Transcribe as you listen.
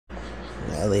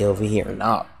Ellie over here or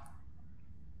not.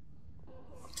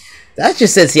 That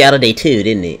just said Seattle Day 2,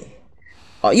 didn't it?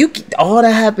 Oh, all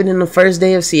that happened in the first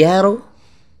day of Seattle?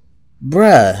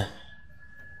 Bruh.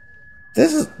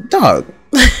 This is dog.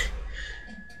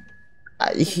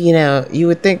 You know, you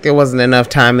would think there wasn't enough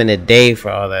time in a day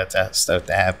for all that stuff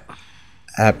to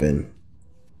happen.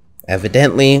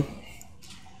 Evidently,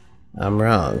 I'm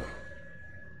wrong.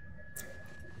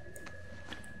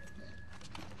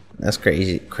 That's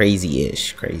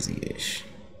crazy-ish.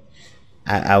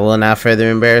 I will not further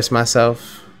embarrass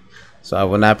myself, so I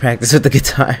will not practice with the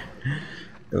guitar.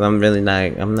 Cause I'm really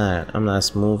not. I'm not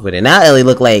smooth with it. Now Ellie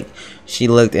looked like she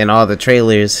looked in all the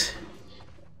trailers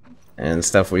and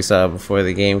stuff we saw before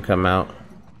the game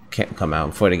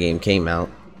before the game came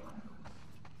out.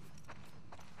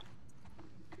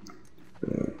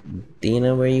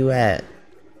 Dina, where you at?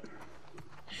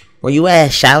 Where you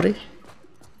at, shouty?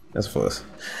 That's close.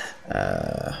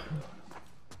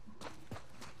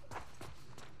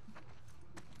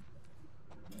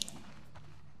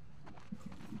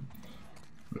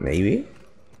 Maybe.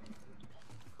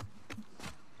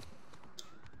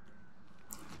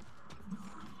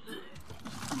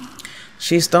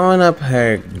 She's throwing up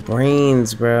her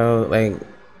brains, bro. Like,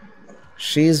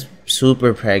 she's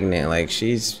super pregnant. Like,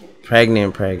 she's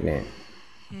pregnant.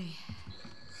 Hey.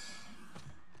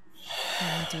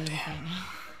 I'm not doing it right now.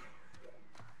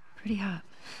 Pretty hot.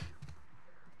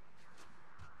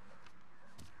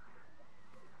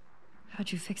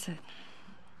 How'd you fix it?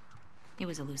 It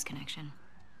was a loose connection.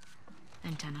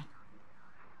 Antenna.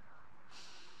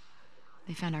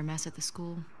 They found our mess at the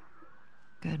school.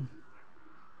 Good.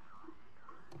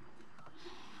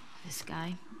 This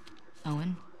guy,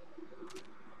 Owen,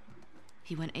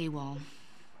 he went AWOL.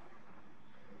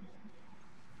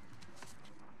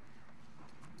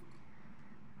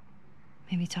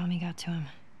 Maybe Tommy got to him.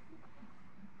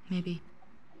 Maybe.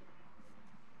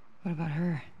 What about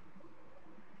her?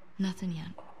 Nothing yet.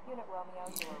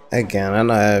 Again, I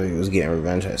know Abby was getting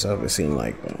revenge herself, it seemed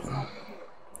like.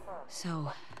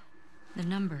 So, the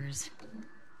numbers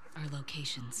are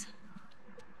locations.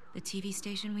 The TV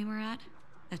station we were at,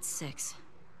 that's 6.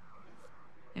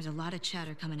 There's a lot of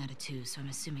chatter coming out of 2, so I'm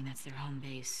assuming that's their home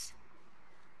base.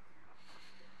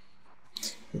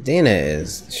 Dina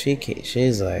is,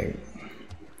 she's like,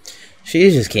 she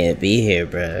just can't be here,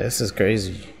 bruh. This is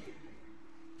crazy.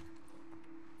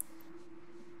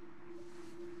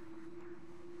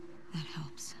 That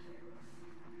helps.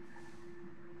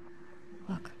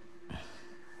 Look.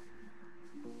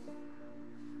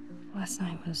 Last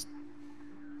night was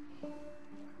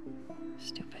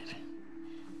stupid.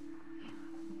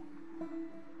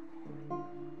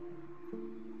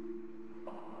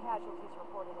 Casualties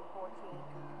reported at 14.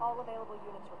 All available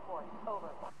units report. Over.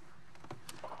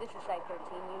 This is Site 13.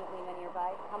 Unit Lima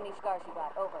nearby. How many scars you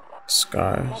got? Over.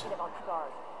 Scars. Negative on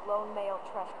scars. Lone male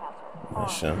trespasser. Oh,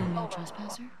 shit. Lone male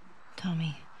trespasser?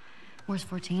 Tommy, where's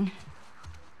 14?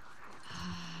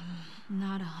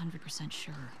 Not 100%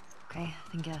 sure. Okay,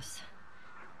 then guess.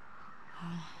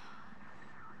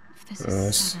 If this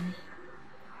is 7,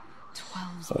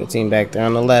 12. 14 back there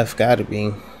on the left, gotta be.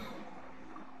 I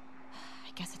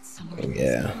guess it's somewhere in this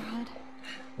Yeah. neighborhood.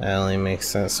 That only makes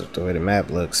sense with the way the map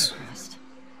looks.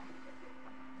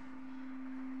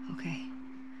 Okay.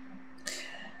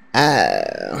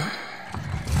 I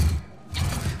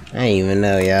don't even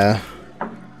know, y'all.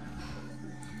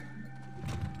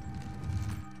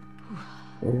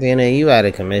 Dana, you out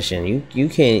of commission. You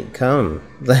can't come.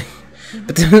 Like,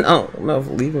 but then no,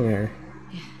 leaving her.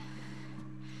 Yeah.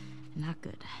 Not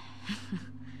good.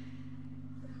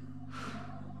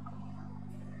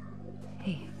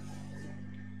 Hey.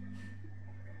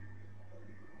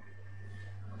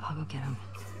 I'll go get him.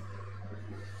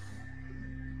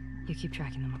 You keep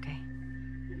tracking them, okay?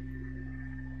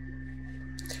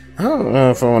 I don't know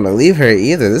if I want to leave her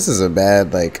either. This is a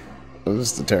bad, like,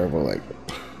 this is a terrible, like.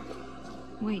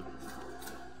 Wait.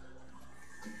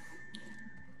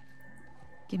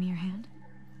 Give me your hand.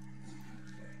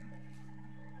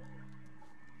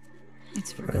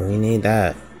 It's for We need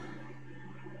that.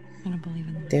 I don't believe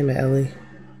in them. Damn it, Ellie.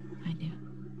 I do.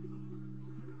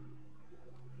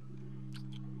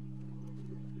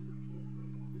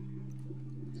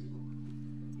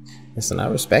 Listen, I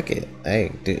respect it.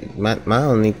 Hey, dude, my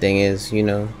only thing is, you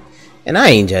know, and I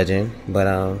ain't judging,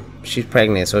 but she's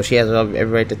pregnant, so she has every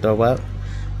right to throw up.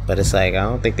 But it's like, I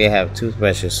don't think they have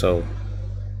toothbrushes, so.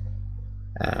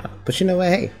 But you know what?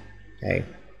 Hey,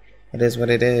 it is what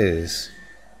it is.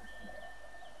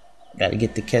 Gotta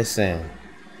get the kiss in.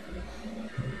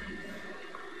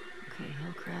 Okay,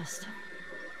 Hillcrest.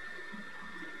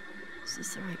 Is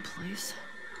this the right place?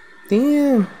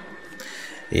 Damn.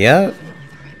 Yep.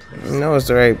 No, it's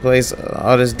the right place.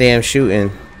 All this damn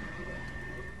shooting.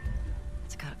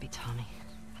 It's gotta be Tommy.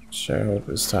 Sure hope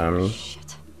it's Tommy.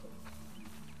 Shit.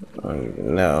 I don't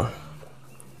even know.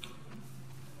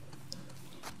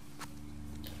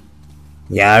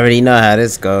 Yeah, I already know how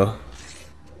this go.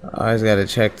 I always gotta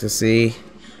check to see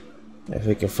if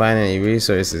we can find any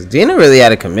resources. Dina really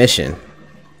out of commission.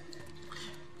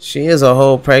 She is a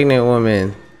whole pregnant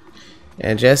woman.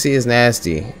 And Jesse is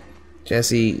nasty.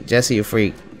 Jesse a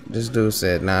freak. This dude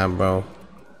said, nah bro.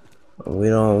 We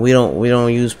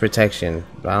don't use protection.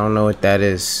 I don't know what that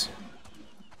is.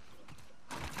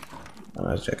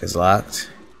 Let's check it's locked.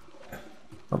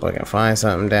 Hope I can find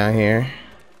something down here.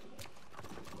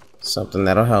 Something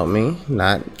that'll help me,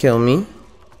 not kill me.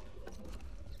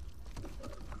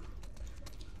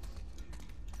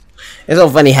 It's so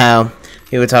funny how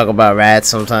he would talk about rats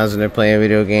sometimes when they're playing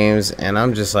video games, and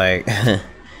I'm just like,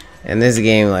 in this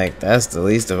game, like, that's the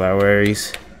least of our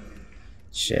worries.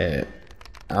 Shit.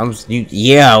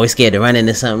 You're always scared to run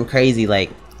into something crazy, like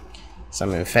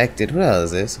some infected. What else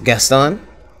is this? Gaston?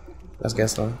 That's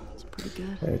Gaston. It's pretty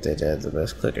good. If they had the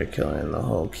best clicker killer in the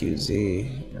whole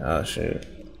QZ. Oh shit.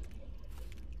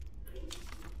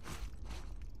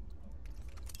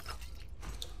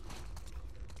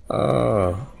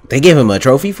 Oh, they gave him a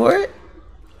trophy for it?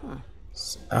 Huh.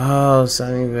 Oh,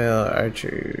 Sunnyvale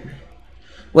Archer.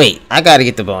 Wait, I gotta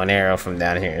get the bow and arrow from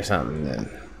down here or something then.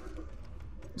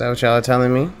 Is that what y'all are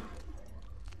telling me?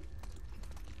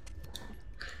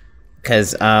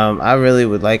 Cause I really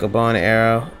would like a bow and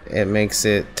arrow. It makes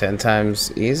it 10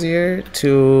 times easier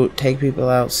to take people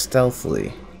out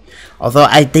stealthily. Although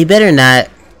they better not,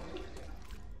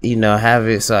 you know, have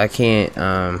it so I can't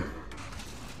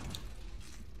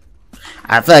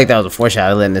I feel like that was a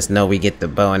foreshadow letting us know we get the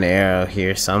bow and arrow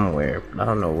here somewhere, but I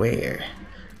don't know where.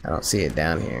 I don't see it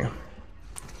down here.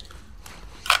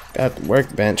 Got the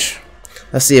workbench.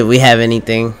 Let's see if we have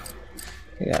anything.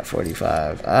 We got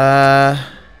 45.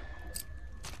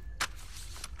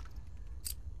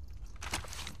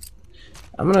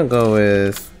 I'm gonna go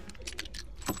with.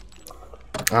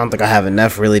 I don't think I have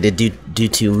enough really to do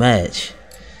too much.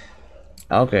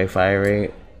 Okay, fire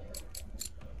rate.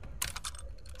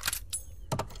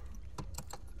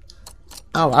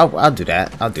 Oh, I'll do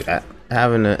that. I'll do that.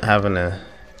 Having a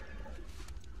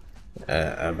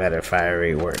better fire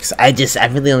rate works. I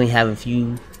really only have a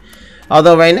few.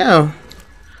 Although right now,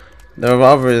 the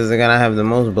revolver is the gun I have the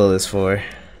most bullets for.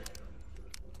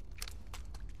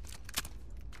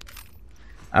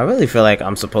 I really feel like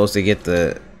I'm supposed to get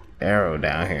the arrow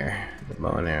down here, the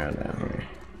bow and arrow down here.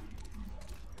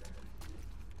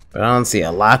 But I don't see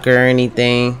a locker or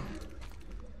anything.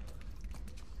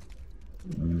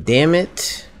 Damn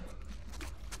it.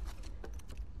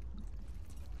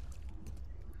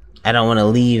 I don't want to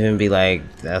leave and be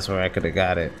like, that's where I could have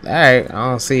got it. Alright, I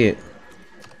don't see it.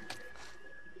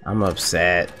 I'm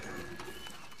upset.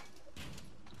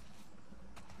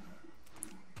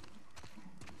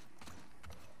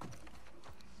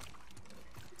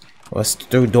 What's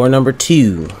through door number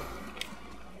 2?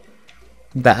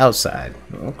 The outside.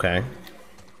 Okay.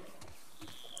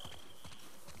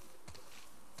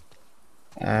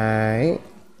 Alright.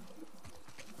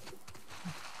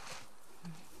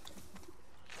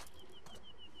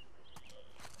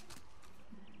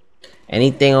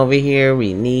 Anything over here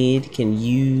we need, can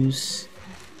use?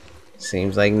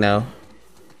 Seems like no.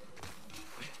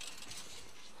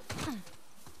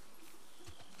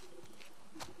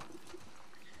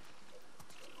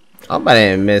 I hope I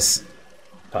didn't miss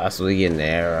possibly getting the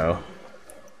arrow.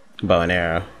 Bow and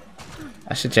arrow.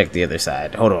 I should check the other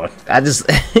side. Hold on. I just...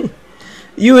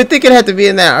 You would think it had to be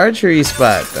in that archery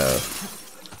spot, though.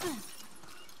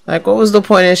 Like, what was the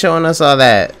point in showing us all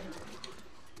that?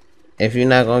 If you're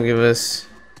not gonna give us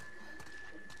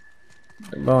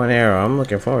the bow and arrow. I'm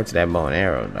looking forward to that bow and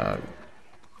arrow, dog.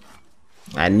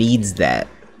 I needs that.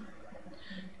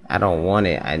 I don't want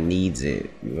it. I needs it.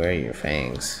 Where are your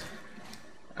fangs?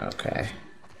 Okay.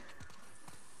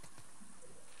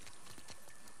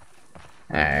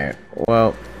 Alright.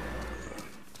 Well.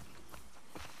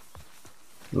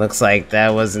 Looks like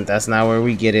that's not where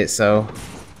we get it, so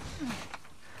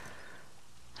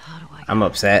I'm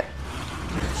upset.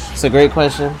 It's a great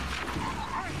question.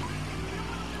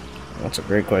 That's a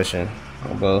great question.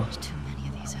 Well, Too many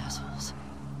of these assholes.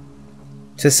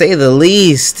 to say the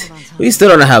least. We still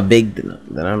don't know how big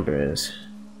the number is.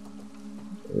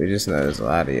 We just know there's a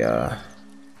lot of y'all.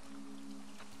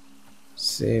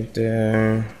 Save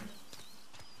there.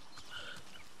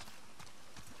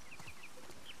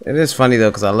 It is funny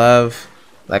though, cause I love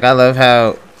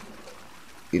how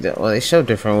well, they show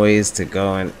different ways to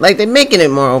go, and like they making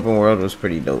it more open world was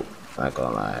pretty dope. Not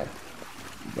gonna lie,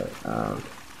 but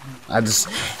I just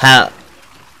how.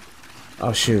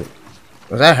 Oh shoot,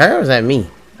 was that her or was that me?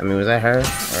 I mean, was that her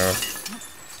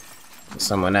or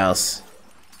someone else?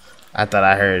 I thought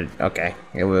I heard. Okay,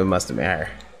 it must have been her.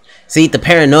 See, the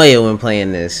paranoia when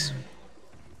playing this.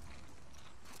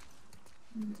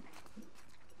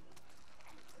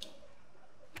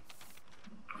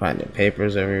 Finding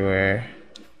papers everywhere.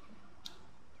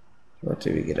 What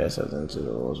did we get ourselves into?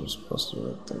 The rules were supposed to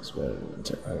make things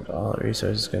better. All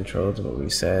resources controlled what we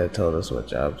said. Told us what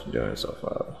jobs we're doing so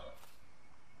far.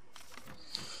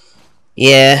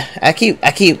 Yeah, I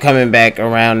keep coming back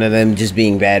around to them just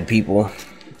being bad people.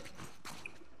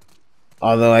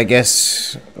 Although I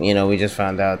guess, you know, we just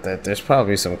found out that there's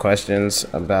probably some questions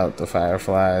about the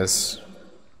Fireflies.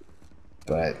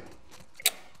 But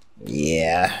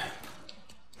yeah.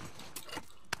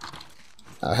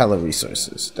 A hell of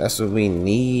resources. That's what we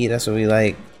need. That's what we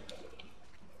like.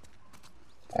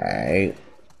 Alright.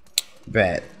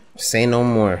 Bet. Say no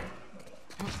more.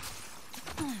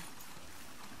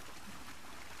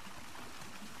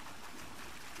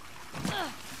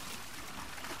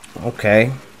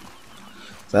 Okay.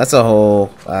 So that's a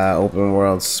whole open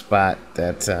world spot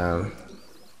that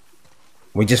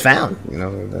we just found. You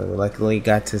know, we luckily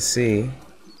got to see.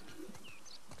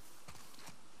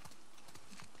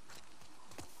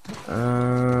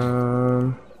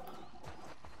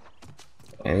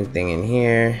 Anything in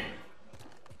here?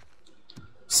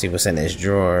 See what's in this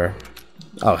drawer.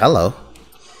 Oh, hello.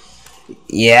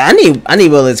 Yeah, I need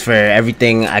bullets for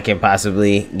everything I can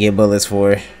possibly get bullets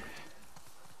for.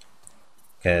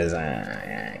 Cause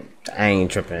I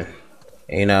ain't tripping.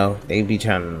 You know, they be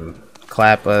trying to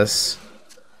clap us.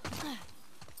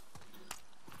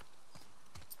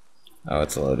 Oh,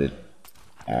 it's loaded.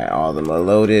 Alright, all of them are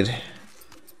loaded.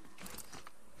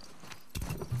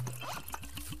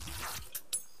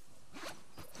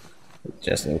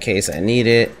 Just in case I need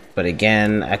it. But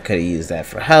again, I could have used that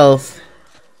for health.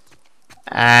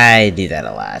 I do that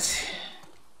a lot.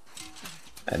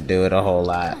 I do it a whole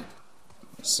lot.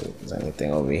 Let's see if there's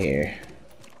anything over here.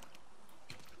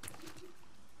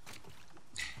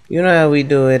 You know how we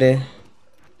do it.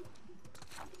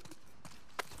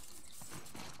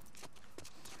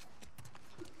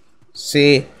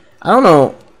 See, I don't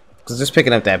know. Because just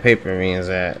picking up that paper means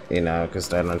that, you know, I could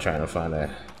start on trying to find a...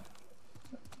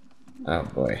 Oh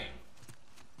boy.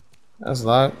 That's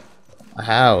locked. A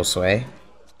house, way.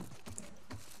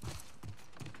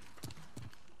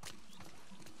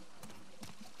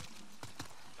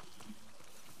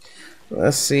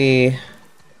 Let's see.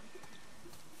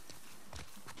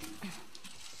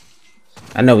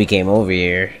 I know we came over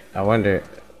here. I wonder.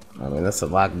 I mean, that's a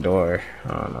locked door. I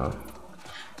don't know.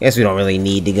 Guess we don't really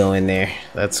need to go in there.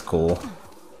 That's cool.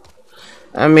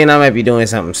 I mean, I might be doing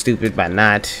something stupid by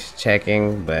not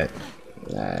checking, but.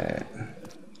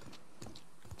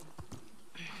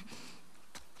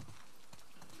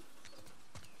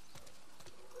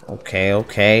 Okay,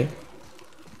 okay.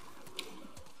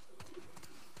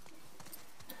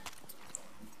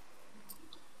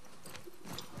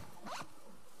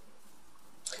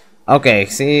 Okay,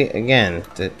 see, again,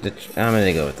 I'm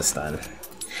gonna go with the stun.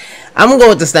 I'm gonna go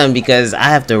with the stun because I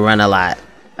have to run a lot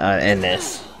in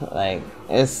this. Like,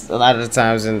 it's a lot of the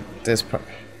times in this part.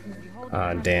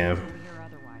 Oh, damn.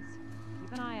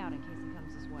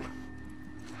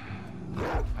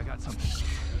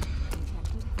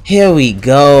 Here we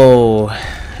go.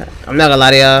 I'm not gonna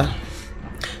lie to y'all.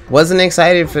 Wasn't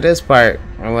excited for this part.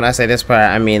 And when I say this part,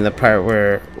 I mean the part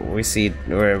where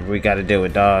we gotta deal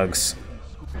with dogs.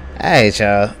 Alright,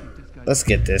 y'all. Let's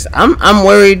get this. I'm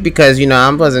worried because, you know,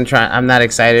 I'm not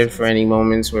excited for any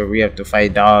moments where we have to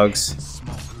fight dogs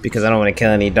because I don't want to kill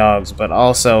any dogs, but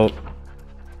also,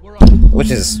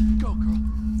 which is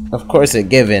of course a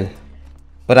given,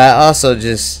 but I also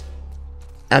just,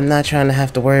 I'm not trying to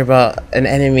have to worry about an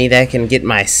enemy that can get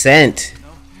my scent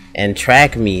and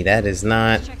track me. That is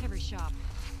not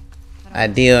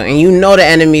ideal. And you know the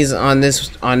enemies on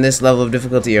this level of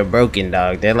difficulty are broken,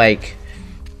 dog. They're like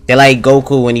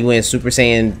Goku when he went Super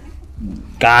Saiyan,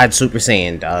 God Super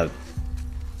Saiyan, dog.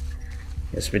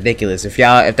 It's ridiculous. If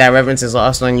that reference is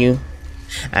lost on you,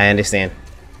 I understand.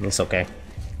 It's okay.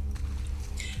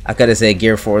 I could have said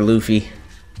Gear 4 Luffy,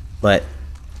 but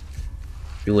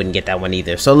you wouldn't get that one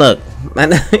either. So look,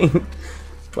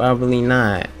 probably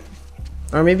not.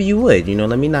 Or maybe you would, you know,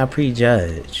 let me not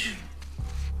prejudge.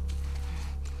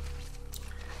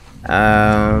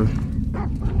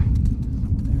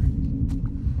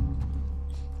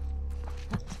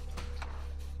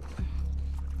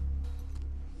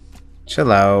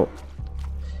 Chill out.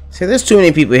 See, there's too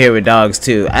many people here with dogs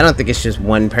too. I don't think it's just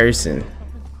one person.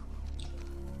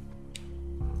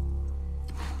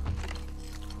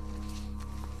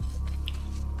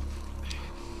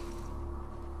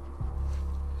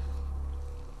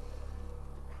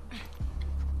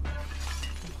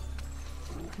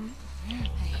 Hey,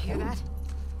 hear that?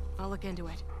 I'll look into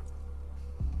it.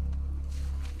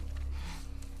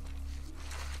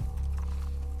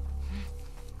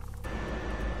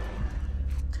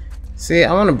 See,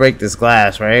 I want to break this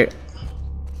glass, right?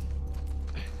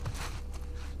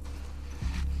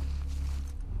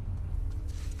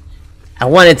 I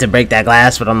wanted to break that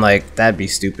glass, but I'm like, that'd be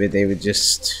stupid. They would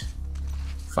just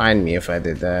find me if I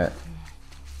did that.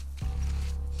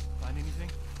 Find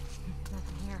anything?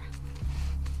 Nothing here.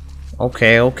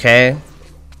 Okay, okay.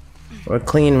 We're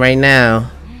clean right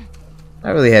now. I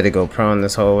really had to go prone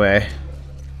this whole way.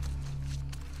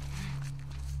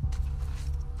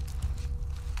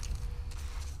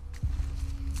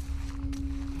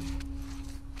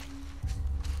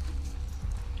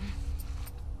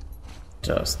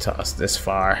 Just toss this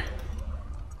far.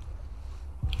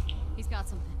 He's got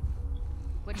something.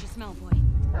 What you smell, boy?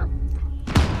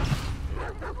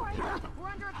 We're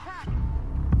under attack!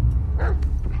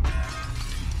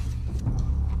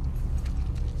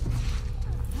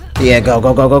 Yeah, go,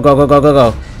 go, go, go, go, go, go, go,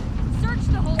 go. Search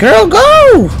the whole Girl,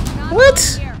 go! Not What?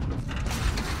 here.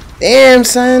 Damn,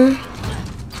 son.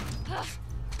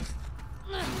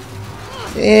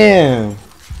 Damn.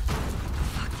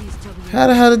 Fuck these W. How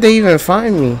the hell did they even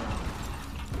find me?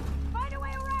 Find a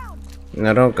way around.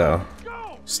 No, don't go.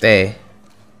 Stay.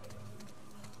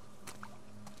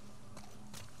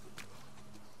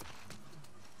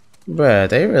 Bruh,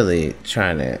 they really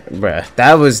trying to... Bruh,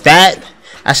 that was that...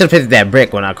 I should have picked that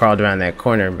brick when I crawled around that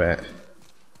corner, but...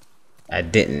 I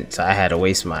didn't, so I had to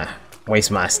waste my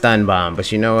stun bomb.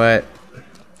 But you know what?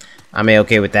 I'm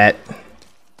okay with that.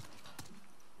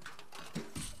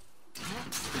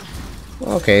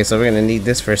 Okay, so we're gonna need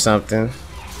this for something.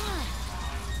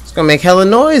 It's gonna make hella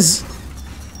noise.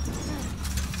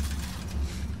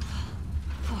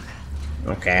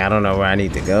 Okay, I don't know where I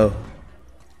need to go.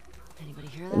 Anybody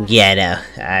hear that? Yeah,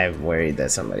 no. I'm worried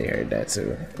that somebody heard that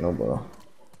too. No bull.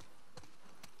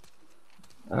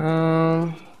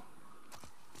 Oh,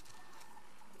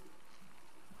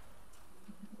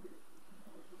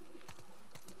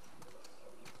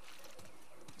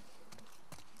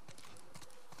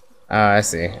 I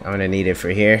see. I'm gonna need it for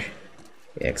here.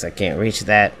 Yeah, because I can't reach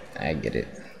that. I get it.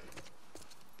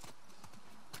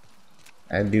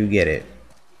 I do get it.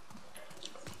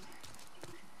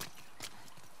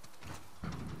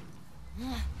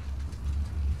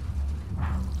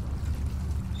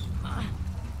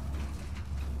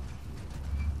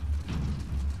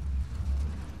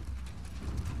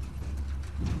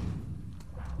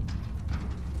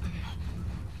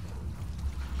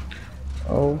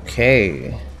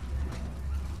 Okay.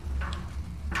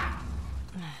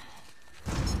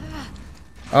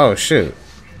 Oh shoot.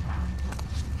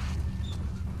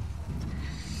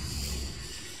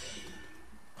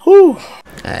 Whew.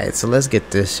 Alright, so let's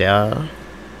get this, y'all.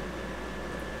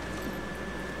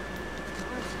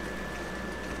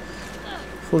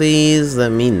 Please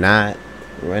let me not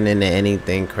run into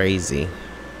anything crazy.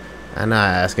 I know I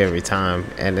ask every time,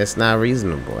 and it's not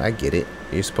reasonable. I get it.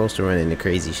 You're supposed to run into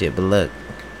crazy shit, but look.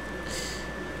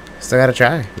 Still gotta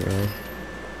try, you know.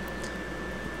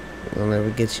 You'll never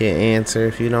get you an answer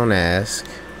if you don't ask.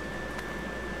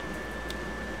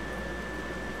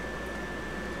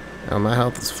 Oh, my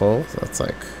health is full. So that's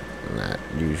like not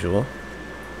usual.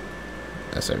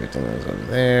 That's everything that was over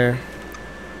there.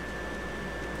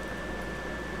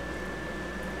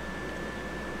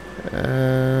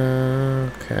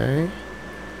 Okay.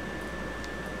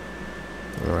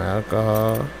 More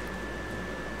alcohol.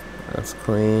 That's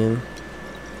clean.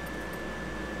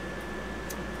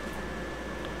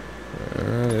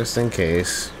 Just in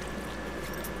case.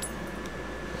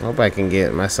 Hope I can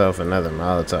get myself another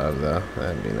Molotov though.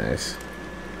 That'd be nice.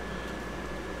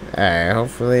 Alright,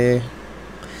 hopefully.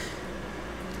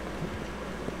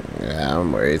 Yeah,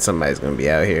 I'm worried somebody's gonna be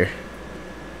out here.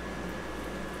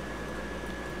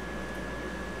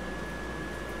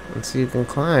 Let's see, you can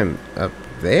climb up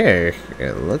there.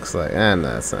 It looks like. Ah,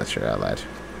 no, that's not true. I lied.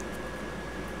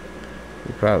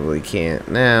 You probably can't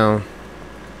now.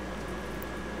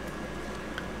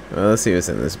 Well, let's see what's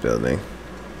in this building.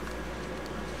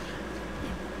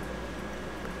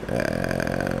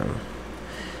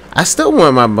 I still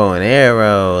want my bow and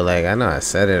arrow. Like, I know I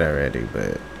said it already,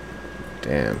 but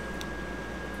damn.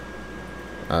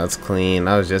 Oh, it's clean.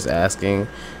 I was just asking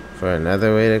for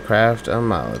another way to craft a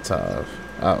Molotov.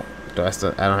 Oh, I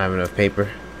don't have enough paper?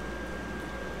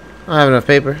 I don't have enough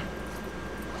paper.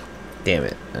 Damn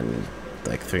it. I need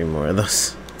like 3 more of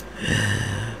those.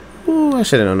 Ooh, I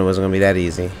should have known it wasn't gonna be that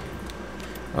easy.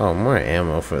 Oh, more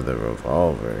ammo for the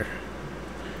revolver.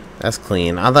 That's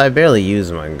clean. Although I barely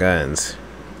use my guns.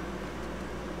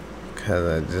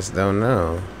 Because I just don't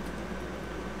know.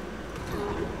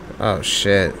 Oh,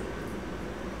 shit.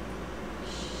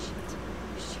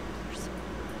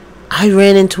 I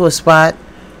ran into a spot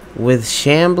with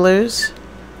shamblers?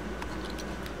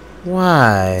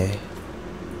 Why?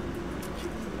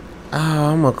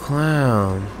 Oh, I'm a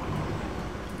clown.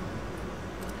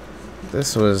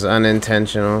 This was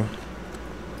unintentional.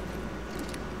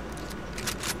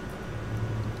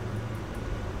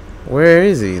 Where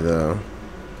is he, though?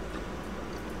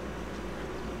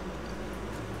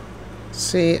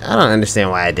 See, I don't understand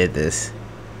why I did this.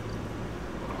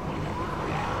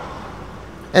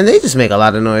 And they just make a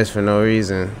lot of noise for no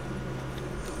reason.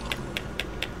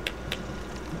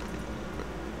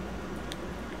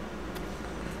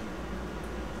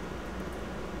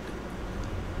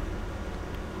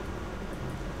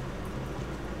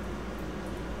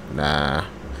 Nah.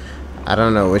 I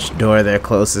don't know which door they're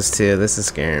closest to. This is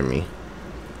scaring me.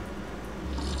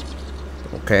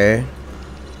 Okay.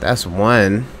 That's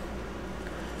one.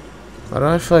 Why do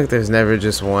I feel like there's never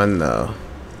just one, though?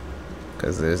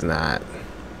 Because there's not.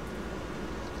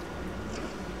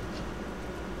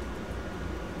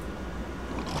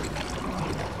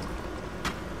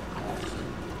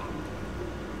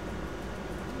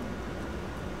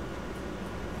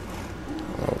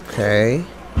 Okay.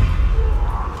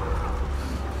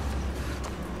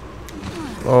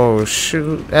 Oh,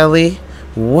 shoot, Ellie.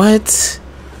 What?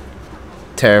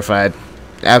 Terrified.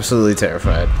 Absolutely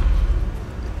terrified.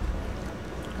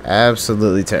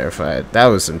 Absolutely terrified. That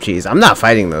was some cheese. I'm not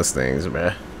fighting those things,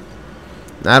 bruh.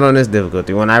 Not on this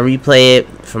difficulty. When I replay it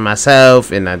for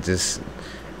myself, and I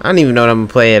don't even know what I'm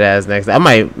gonna play it as next. I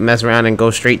might mess around and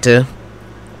go straight to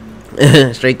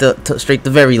straight to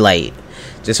very light,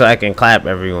 just so I can clap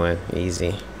everyone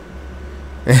easy.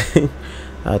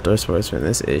 Outdoor sportsman.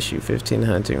 This issue: 15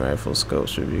 hunting rifle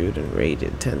scopes reviewed and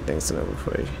rated. 10 things to know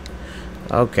before you.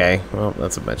 Okay, well,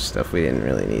 that's a bunch of stuff we didn't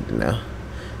really need to know.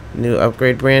 New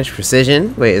upgrade branch,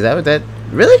 precision. Wait, is that what that?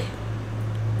 Really?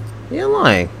 You're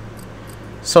lying.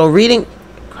 So reading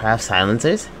craft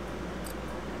silencers.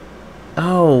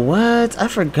 Oh, what? I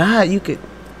forgot you could.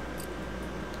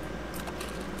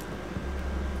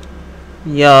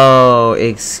 Yo,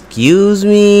 excuse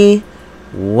me.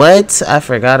 What? I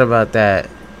forgot about that.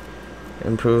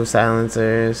 Improve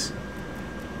silencers.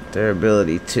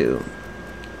 Durability 2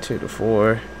 to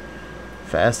 4.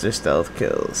 Faster stealth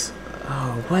kills.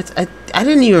 Oh, what? I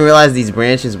didn't even realize these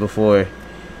branches before.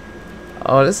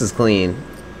 Oh, this is clean.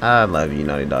 I love you,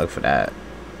 Naughty Dog, for that.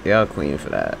 Y'all clean for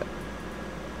that.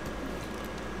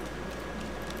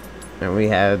 And we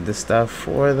have the stuff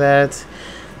for that.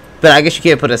 But I guess you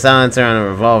can't put a silencer on a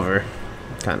revolver.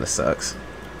 Kind of sucks.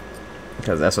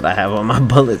 Because that's what I have all my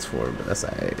bullets for. But that's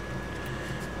alright.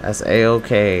 That's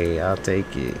a-okay. I'll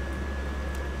take it.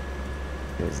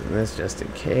 Using this just in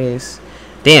case.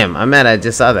 Damn, I'm mad I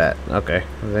just saw that. Okay.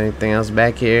 Is there anything else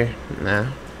back here? Nah.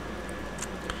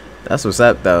 That's what's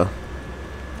up, though.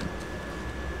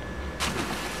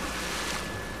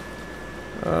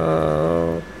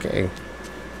 Okay.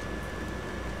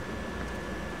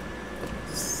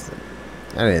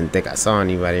 I didn't think I saw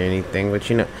anybody or anything, but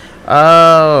you know.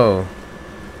 Oh.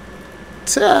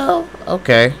 So,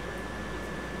 okay.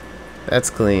 That's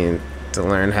clean to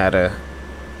learn how to.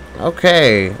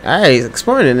 Okay. Alright,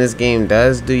 exploring in this game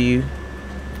does do you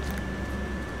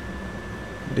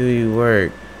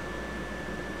work.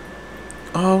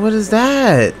 Oh, what is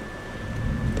that?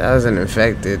 That was an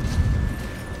infected.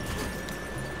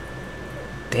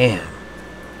 Damn.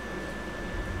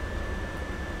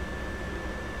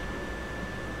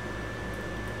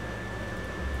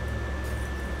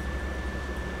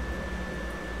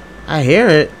 I hear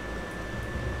it.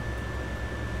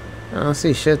 I don't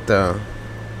see shit though.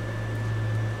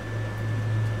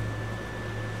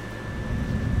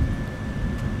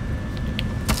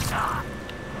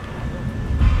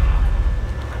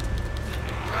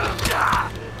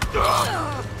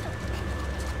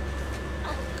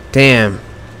 Damn.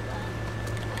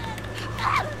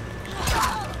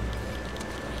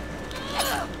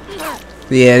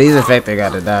 Yeah, these infected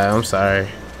gotta die. I'm sorry.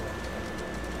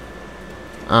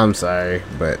 I'm sorry,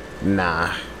 but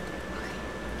nah.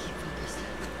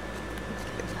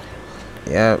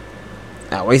 Yep.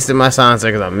 I wasted my silencer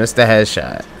because I missed the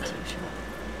headshot.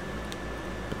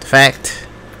 But the fact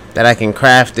that I can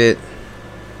craft it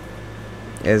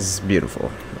is beautiful.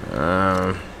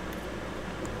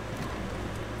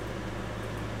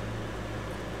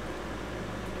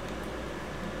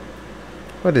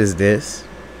 What is this?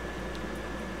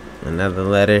 Another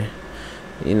letter.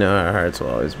 You know our hearts will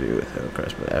always be with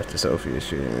Hillcrest, but after Sophia's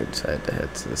shooting, we decided to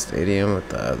head to the stadium with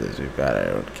the others. We've got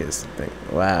our own kids to think.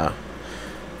 Wow.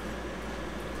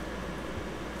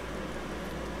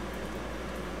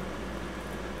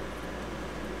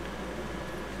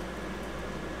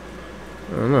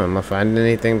 I don't know, am I finding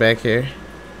anything back here?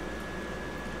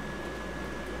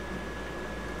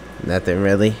 Nothing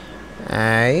really.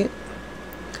 Alright.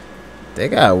 They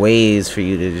got ways for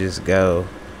you to just go.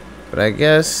 But I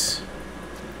guess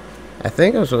I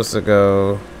think I'm supposed to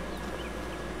go.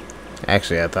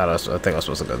 Actually, I think I was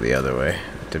supposed to go the other way,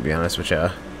 to be honest with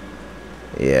y'all.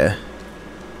 Yeah.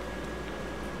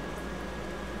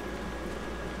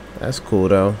 That's cool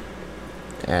though.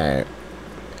 Alright.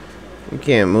 You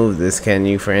can't move this, can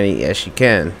you? For any? Yes, you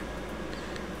can.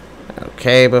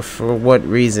 Okay, but for what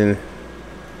reason?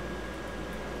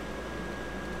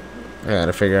 I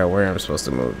gotta figure out where I'm supposed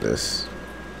to move this.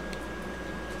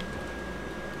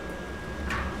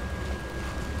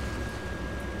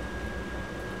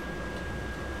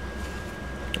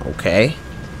 Okay.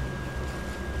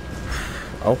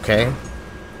 Okay.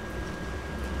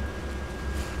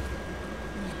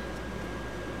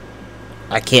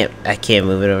 I can't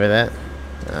move it over that.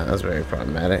 That's very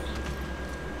problematic.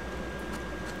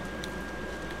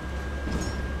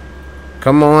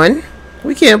 Come on.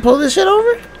 We can't pull this shit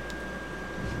over?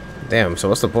 Damn, so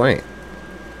what's the point?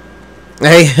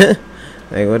 Hey,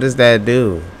 like, what does that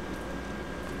do?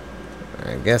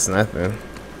 I guess nothing.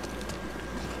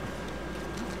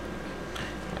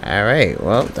 Alright,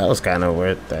 well, that was kind of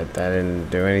weird. That didn't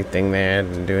do anything there.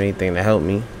 Didn't do anything to help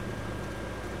me.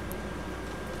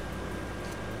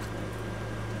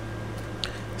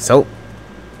 So,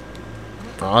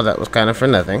 all that was kind of for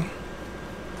nothing.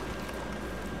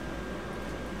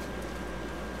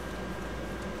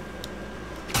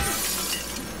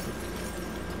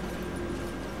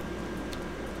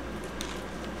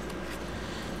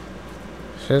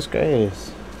 Shit's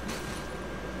grace.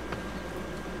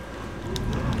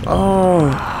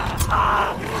 Oh.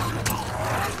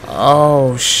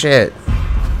 Oh, shit.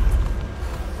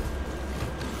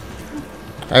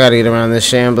 I gotta get around this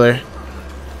shambler.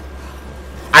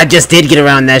 I just did get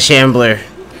around that shambler.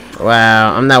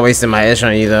 Wow, I'm not wasting my ish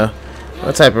on you though.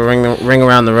 What type of ring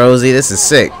around the rosy? This is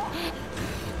sick.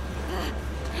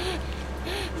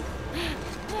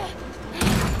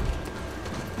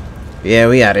 Yeah,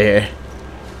 we out of here.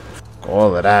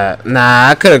 All of that. Nah,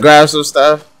 I could have grabbed some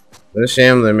stuff. This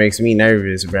shambler makes me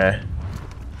nervous, bruh.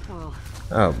 Whoa.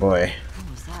 Oh boy.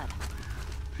 What was that?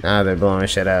 Now they're blowing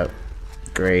shit up.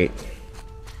 Great.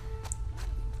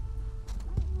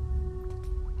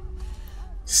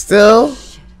 Still?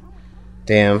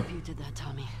 Damn. You did that,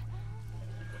 Tommy.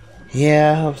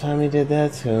 Yeah, I hope Tommy did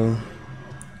that too.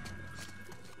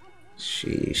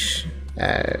 Sheesh.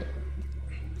 I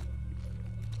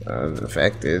was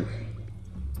infected.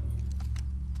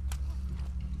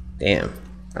 Damn.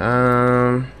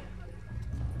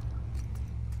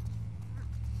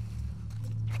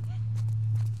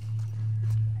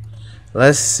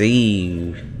 Let's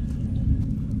see.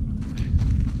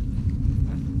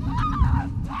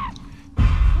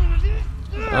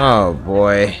 Oh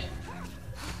boy.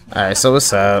 Alright, so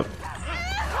what's up?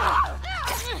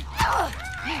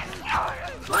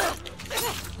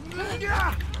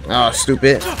 Oh,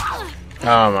 stupid.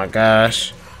 Oh my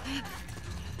gosh.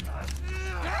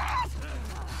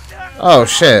 Oh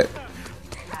shit.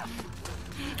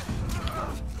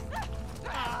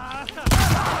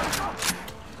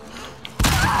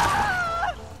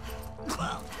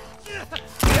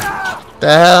 The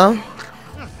hell?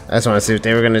 I just want to see if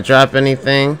they were gonna drop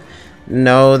anything.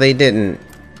 No, they didn't.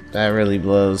 That really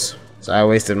blows. So I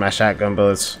wasted my shotgun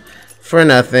bullets for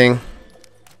nothing.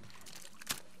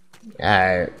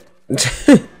 Alright.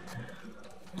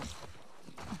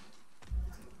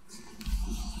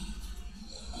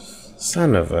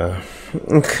 Son of a.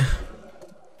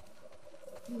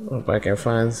 Hope I can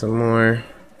find some more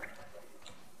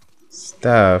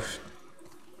stuff.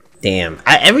 Damn.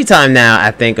 Every time now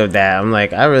I think of that, I'm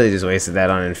like, I really just wasted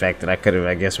that on infected. I could have,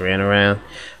 I guess, ran around.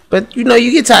 But, you know,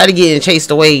 you get tired of getting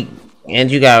chased away, and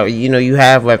you got, you know, you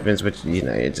have weapons, but, you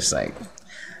know, you're just like,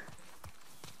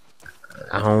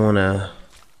 I don't want to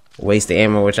waste the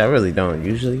ammo, which I really don't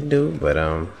usually do, but,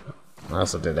 I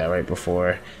also did that right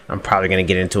before. I'm probably going to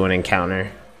get into an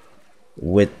encounter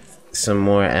with some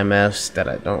more MFs that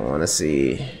I don't want to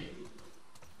see.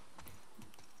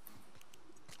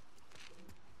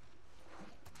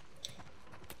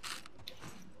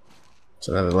 It's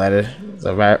another letter. It's a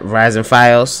Verizon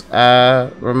Files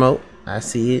remote. I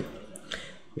see it.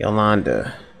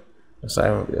 Yolanda. So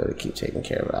I won't be able to keep taking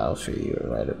care of Alfie. You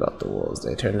were right about the wolves.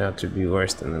 They turned out to be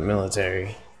worse than the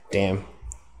military. Damn.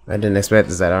 I didn't expect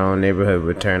this, that our own neighborhood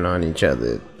would turn on each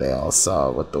other. They all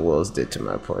saw what the wolves did to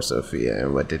my poor Sophia,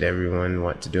 and what did everyone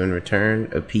want to do in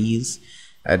return? Appease?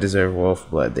 I deserve wolf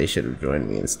blood. They should have joined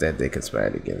me. Instead, they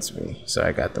conspired against me. So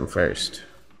I got them first.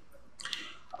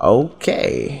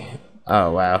 Okay.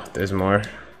 Oh, wow. There's more.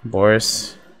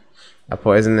 Boris. I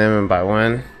poisoned them, and by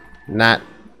one, not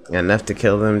enough to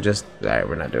kill them. Just, alright,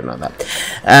 we're not doing all that.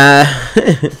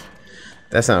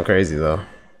 That sounds crazy, though.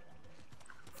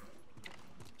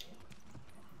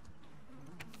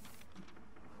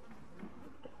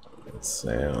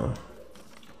 So,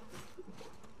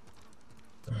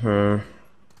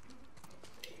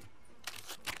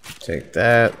 take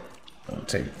that. I'll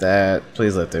take that.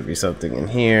 Please let there be something in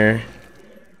here.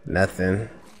 Nothing.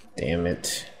 Damn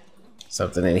it.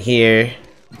 Something in here.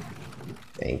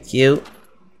 Thank you.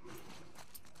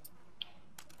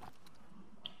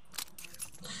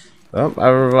 Well,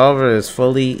 our revolver is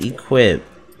fully equipped.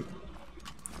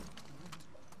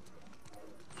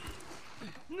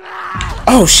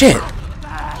 Oh shit!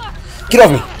 Get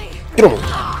off me! Get over me!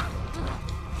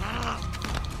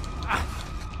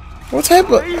 What type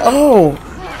of... Oh!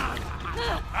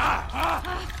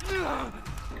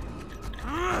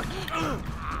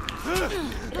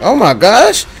 Oh my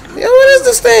gosh! Yeah, what is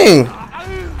this thing?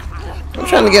 I'm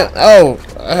trying to get... Oh!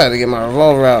 I had to get my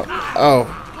revolver out. Oh.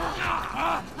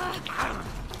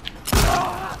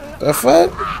 The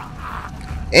fuck?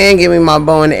 And give me my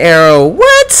bow and arrow.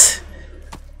 What?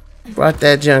 Brought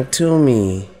that junk to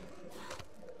me.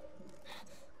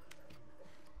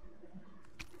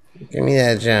 Give me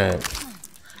that junk.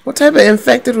 What type of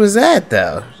infected was that,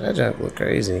 though? That junk looked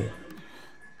crazy.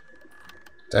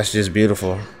 That's just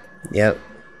beautiful. Yep.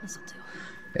 This'll do.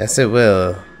 Yes, it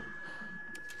will.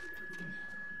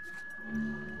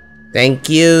 Thank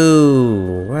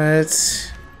you.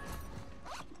 What?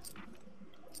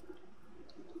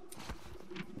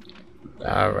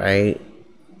 All right.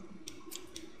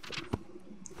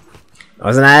 I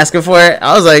wasn't asking for it.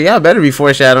 I was like, y'all better be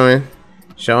foreshadowing,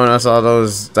 showing us all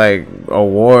those like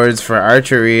awards for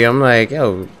archery. I'm like,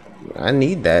 yo, I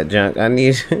need that junk. I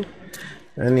need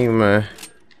my.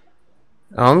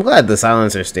 Oh, I'm glad the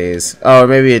silencer stays. Oh,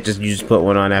 maybe it you just put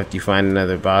one on after you find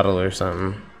another bottle or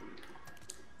something.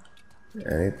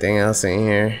 Anything else in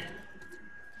here?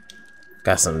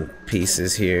 Got some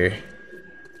pieces here.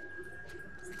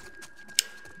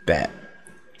 Bet.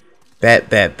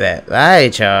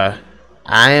 Alright, y'all.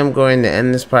 I am going to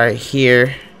end this part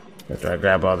here after I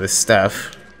grab all this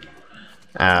stuff.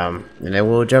 And then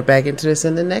we'll jump back into this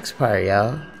in the next part,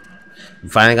 y'all.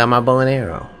 Finally got my bow and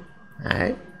arrow.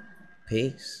 Alright.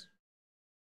 Peace.